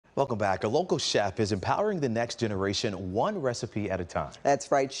Welcome back. A local chef is empowering the next generation one recipe at a time. That's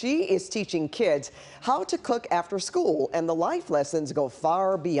right. She is teaching kids how to cook after school, and the life lessons go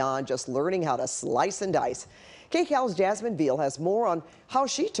far beyond just learning how to slice and dice. KCAL's Jasmine Viel has more on how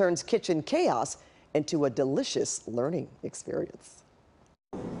she turns kitchen chaos into a delicious learning experience.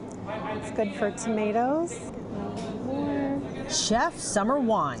 It's good for tomatoes. Chef Summer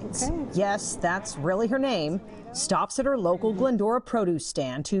Wines, yes, that's really her name, stops at her local Glendora produce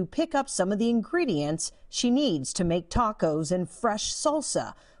stand to pick up some of the ingredients she needs to make tacos and fresh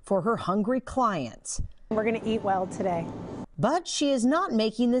salsa for her hungry clients. We're going to eat well today. But she is not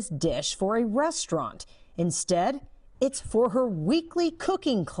making this dish for a restaurant. Instead, it's for her weekly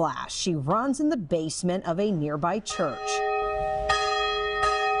cooking class she runs in the basement of a nearby church.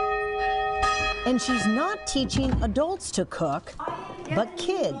 And she's not teaching adults to cook, but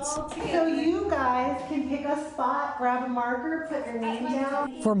kids. So you guys can pick a spot, grab a marker, put your name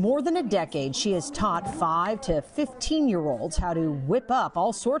down. For more than a decade, she has taught 5 to 15-year-olds how to whip up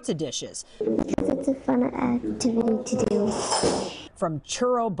all sorts of dishes. It's a fun activity to do. From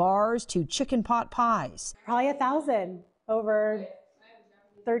churro bars to chicken pot pies. Probably 1,000 over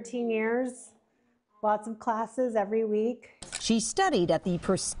 13 years. Lots of classes every week. She studied at the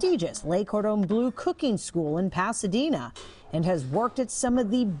prestigious Cordon Blu cooking school in Pasadena and has worked at some of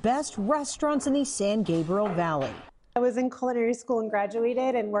the best restaurants in the San Gabriel Valley. I was in culinary school and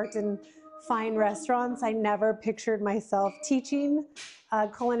graduated and worked in fine restaurants. I never pictured myself teaching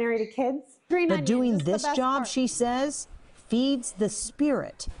culinary to kids. But doing this job, she says, feeds the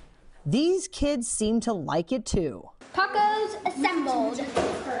spirit. These kids seem to like it too. Tacos assembled.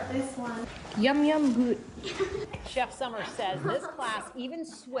 This one. Yum, yum, good. Chef Summer says this class even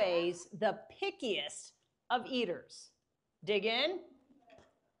sways the pickiest of eaters. Dig in.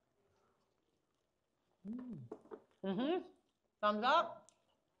 Thumbs up.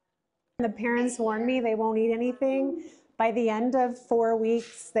 The parents warned me they won't eat anything. By the end of 4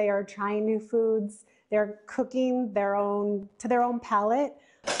 weeks, they are trying new foods. They're cooking their own to their own palate.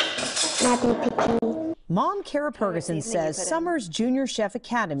 Not be picky. Mom Kara Ferguson says Summer's Junior Chef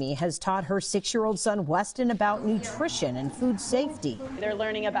Academy has taught her 6-year-old son Weston about nutrition and food safety. They're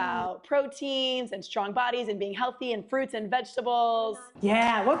learning about proteins and strong bodies and being healthy and fruits and vegetables.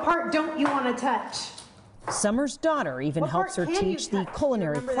 Yeah, what part don't you want to touch? Summer's daughter even helps her teach the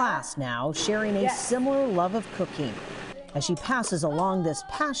culinary class now, sharing a similar love of cooking as she passes along this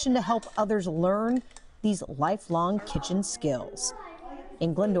passion to help others learn these lifelong kitchen skills.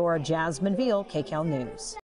 In Glendora, Jasmine Viel, KCAL News.